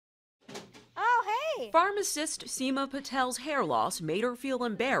Pharmacist Seema Patel's hair loss made her feel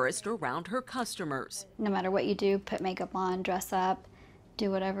embarrassed around her customers. No matter what you do, put makeup on, dress up, do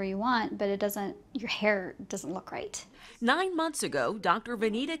whatever you want, but your hair doesn't look right. 9 months ago, Dr.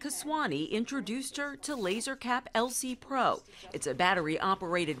 Vanita Kaswani introduced her to LaserCap LCPro. It's a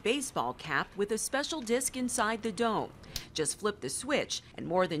battery-operated baseball cap with a special disc inside the dome. Just flip the switch, and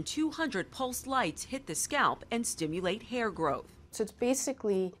more than 200 pulsed lights hit the scalp and stimulate hair growth. So it's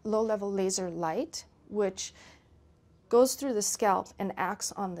basically low-level laser light, which goes through the scalp and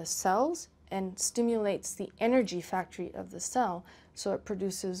acts on the cells and stimulates the energy factory of the cell, so it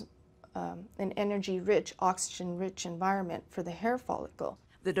produces an energy-rich, oxygen-rich environment for the hair follicle.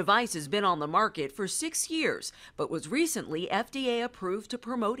 The device has been on the market for 6 years, but was recently FDA approved to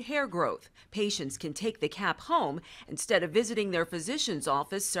promote hair growth. Patients can take the cap home instead of visiting their physician's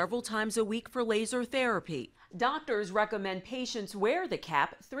office several times a week for laser therapy. Doctors recommend patients wear the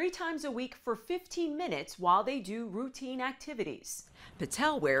cap 3 times a week for 15 minutes while they do routine activities.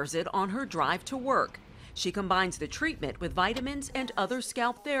 Patel wears it on her drive to work. She combines the treatment with vitamins and other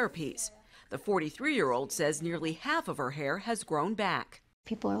scalp therapies. The 43-year-old says nearly half of her hair has grown back.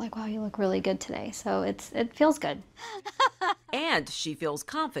 People are like, wow, you look really good today, so it feels good. And she feels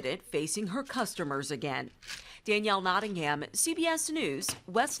confident facing her customers again. Danielle Nottingham, CBS News,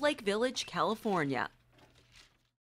 Westlake Village, California.